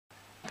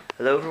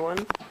Hello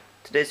everyone,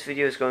 today's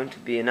video is going to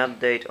be an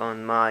update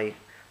on my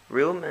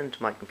room and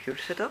my computer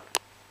setup.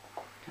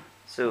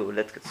 So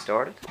let's get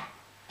started.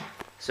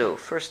 So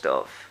first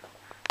off,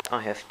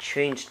 I have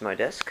changed my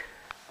desk.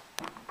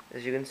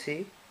 As you can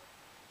see,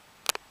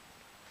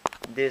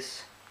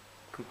 this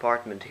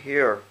compartment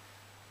here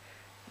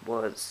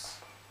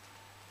was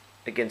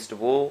against the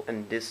wall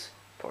and this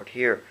part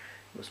here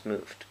was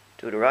moved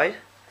to the right.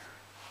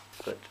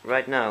 But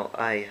right now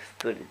I have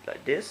put it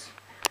like this.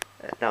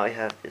 Now I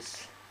have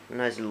this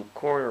nice little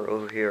corner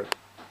over here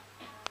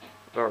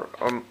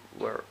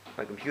where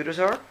my computers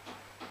are.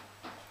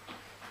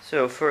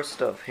 So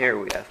first off, here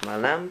we have my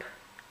lamp,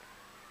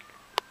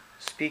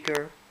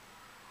 speaker,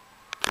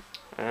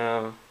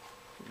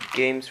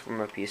 games from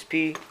my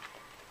PSP,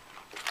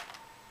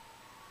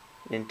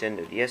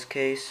 Nintendo DS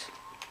case,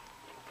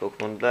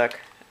 Pokemon Black,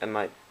 and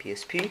my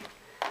PSP.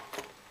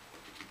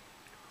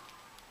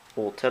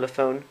 Old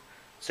telephone,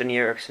 Sony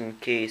Ericsson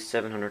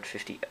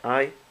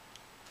K750i.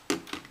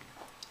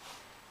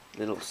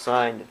 Little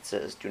sign that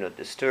says "Do not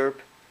disturb"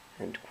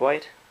 and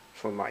 "Quiet"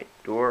 for my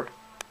door.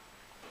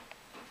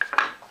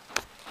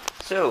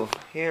 So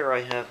here I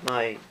have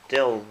my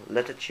Dell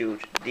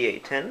Latitude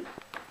DA10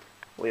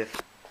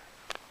 with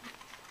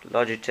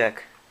Logitech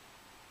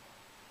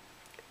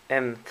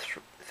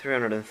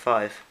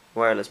M305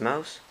 wireless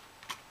mouse.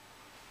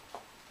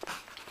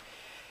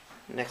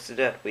 Next to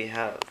that we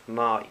have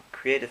my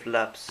Creative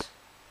Labs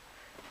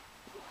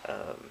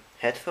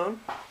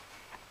headphone.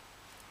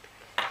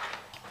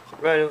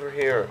 Right over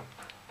here,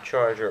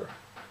 charger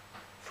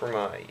for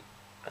my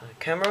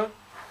camera.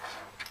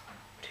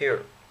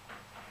 Here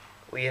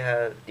we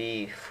have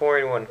the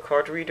 4-in-1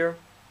 card reader,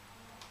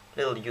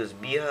 little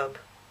USB hub,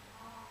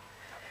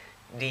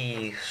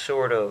 the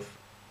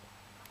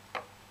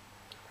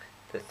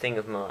thing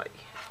of my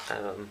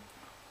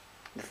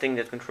the thing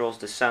that controls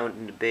the sound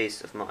and the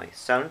bass of my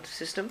sound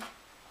system.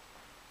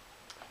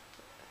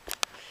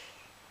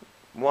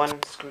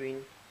 One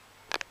screen,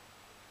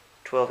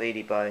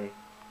 1280 by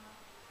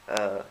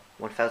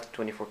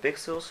 1024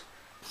 pixels,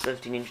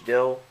 17-inch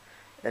Dell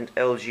and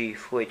LG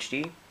Full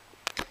HD,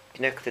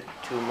 connected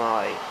to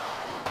my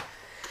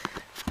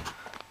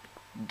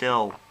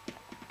Dell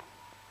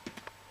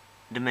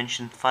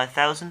Dimension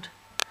 5000.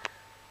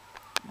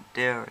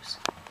 There's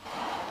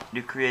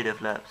the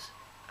Creative Labs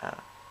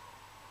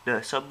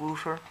the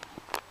subwoofer.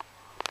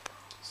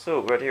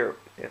 So right here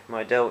we have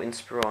my Dell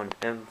Inspiron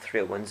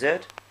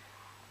M301Z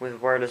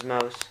with wireless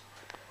mouse.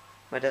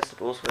 My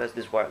desktop also has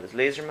this wireless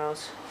laser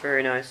mouse,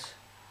 very nice.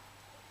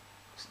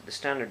 It's the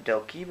standard Dell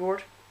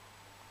keyboard.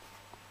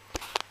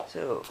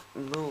 So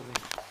moving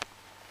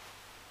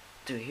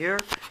to here,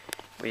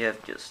 we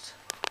have just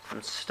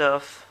some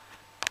stuff,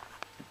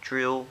 a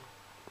drill,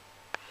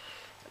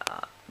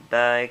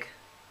 bag,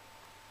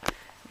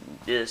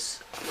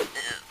 this,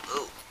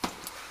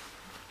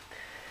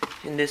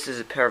 and this is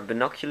a pair of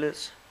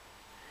binoculars.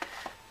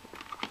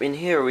 In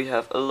here we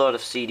have a lot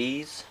of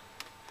CDs.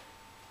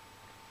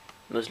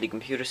 Mostly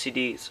computer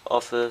CDs,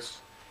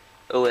 Office,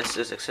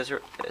 OSs, etc.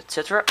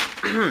 etc.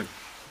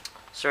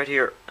 So right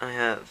here I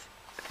have,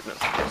 I don't know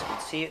if you guys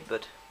can see it,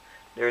 but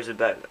there's a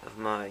bag of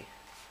my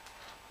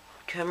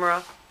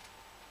camera,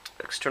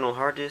 external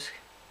hard disk,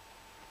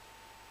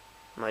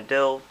 my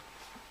Dell,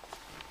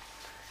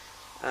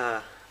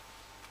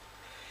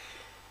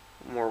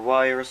 more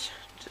wires,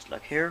 just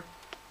like here.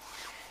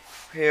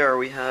 Here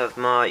we have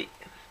my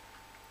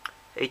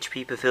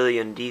HP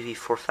Pavilion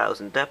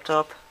DV4000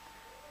 laptop,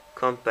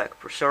 Compaq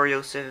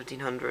Presario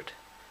 1700,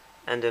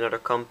 and another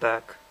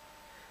Compaq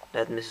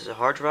that misses a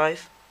hard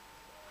drive.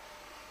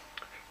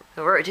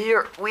 Right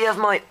here we have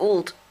my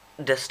old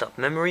desktop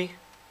memory,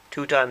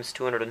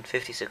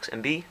 2x256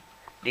 MB,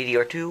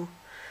 DDR2,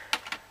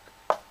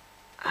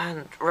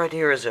 and right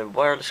here is a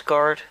wireless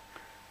card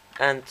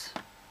and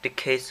the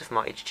case of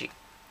my ATI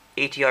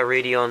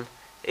Radeon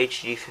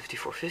HD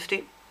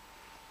 5450,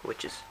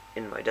 which is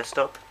in my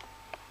desktop.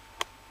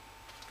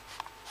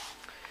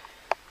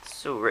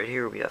 So right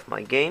here we have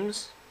my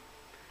games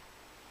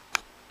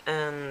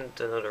and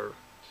another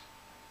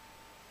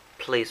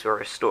place where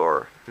I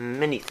store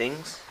many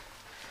things.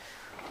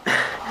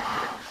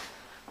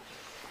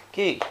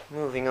 Okay,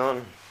 moving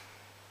on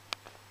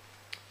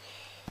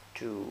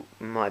to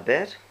my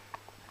bed,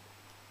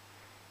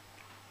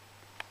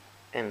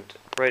 and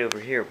right over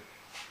here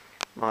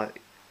my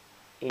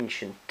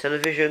ancient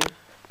television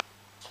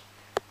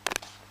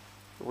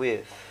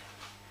with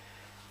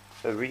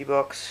a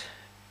Reebox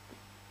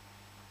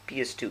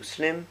PS2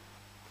 Slim.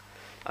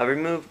 I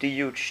removed the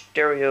huge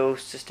stereo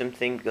system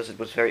thing because it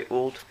was very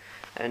old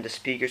and the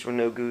speakers were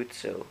no good,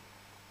 so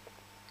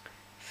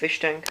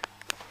fish tank.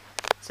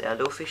 Say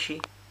hello,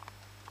 fishy.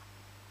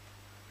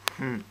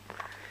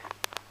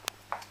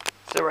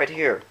 So right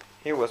here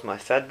was my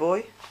Fat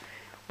Boy,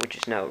 which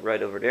is now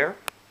right over there.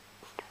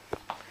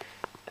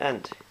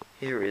 And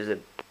here is a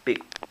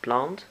big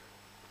plant.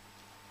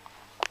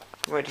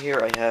 Right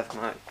here I have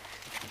my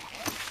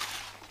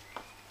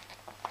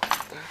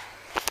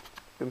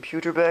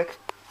computer bag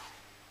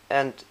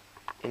and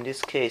in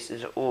this case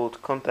is an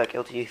old Compaq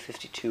LTA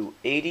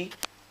 5280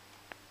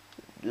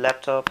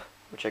 laptop,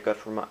 which I got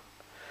from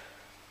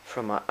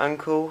my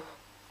uncle.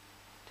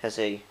 It has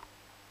a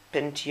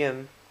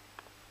Pentium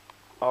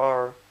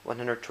R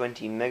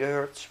 120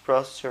 MHz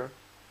processor,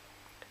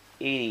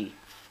 80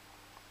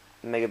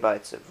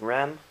 megabytes of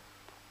RAM,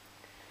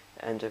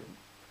 and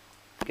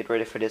get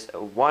ready for this,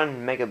 a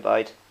 1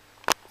 megabyte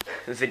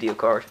video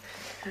card.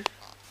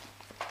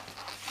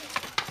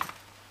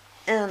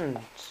 And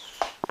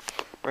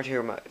right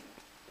here my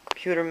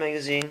computer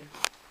magazine,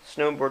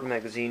 snowboard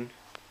magazine.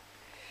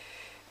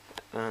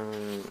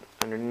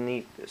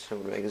 Underneath the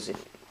snowboard magazine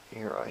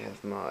here I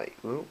have my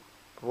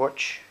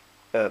watch,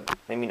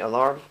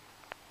 alarm,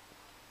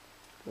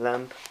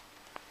 lamp,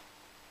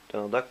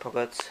 Donald Duck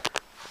pockets,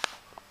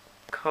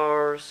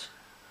 cars,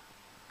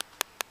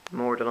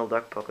 more Donald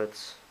Duck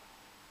pockets,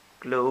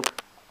 globe,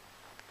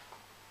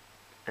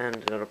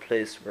 and another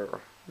place where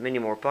many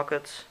more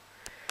pockets.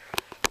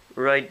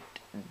 Right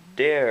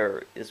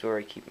there is where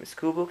I keep my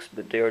school books,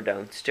 but they are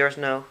downstairs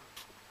now.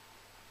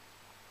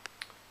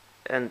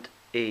 And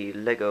a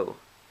Lego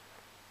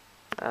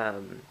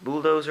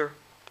bulldozer.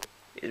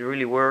 It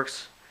really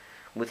works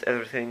with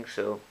everything,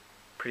 so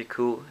pretty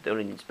cool. It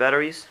only needs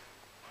batteries.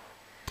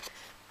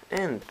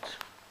 And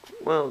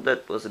well,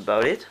 that was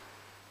about it.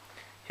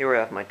 Here I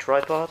have my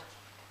tripod.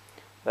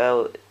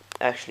 Well,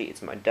 actually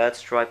it's my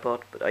dad's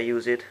tripod, but I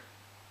use it.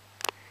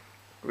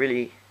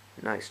 Really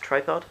nice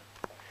tripod.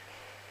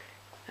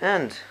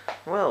 And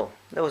well,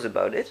 that was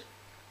about it.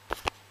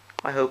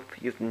 I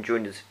hope you have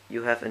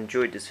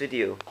enjoyed this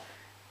video,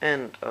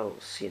 and I'll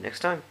see you next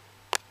time.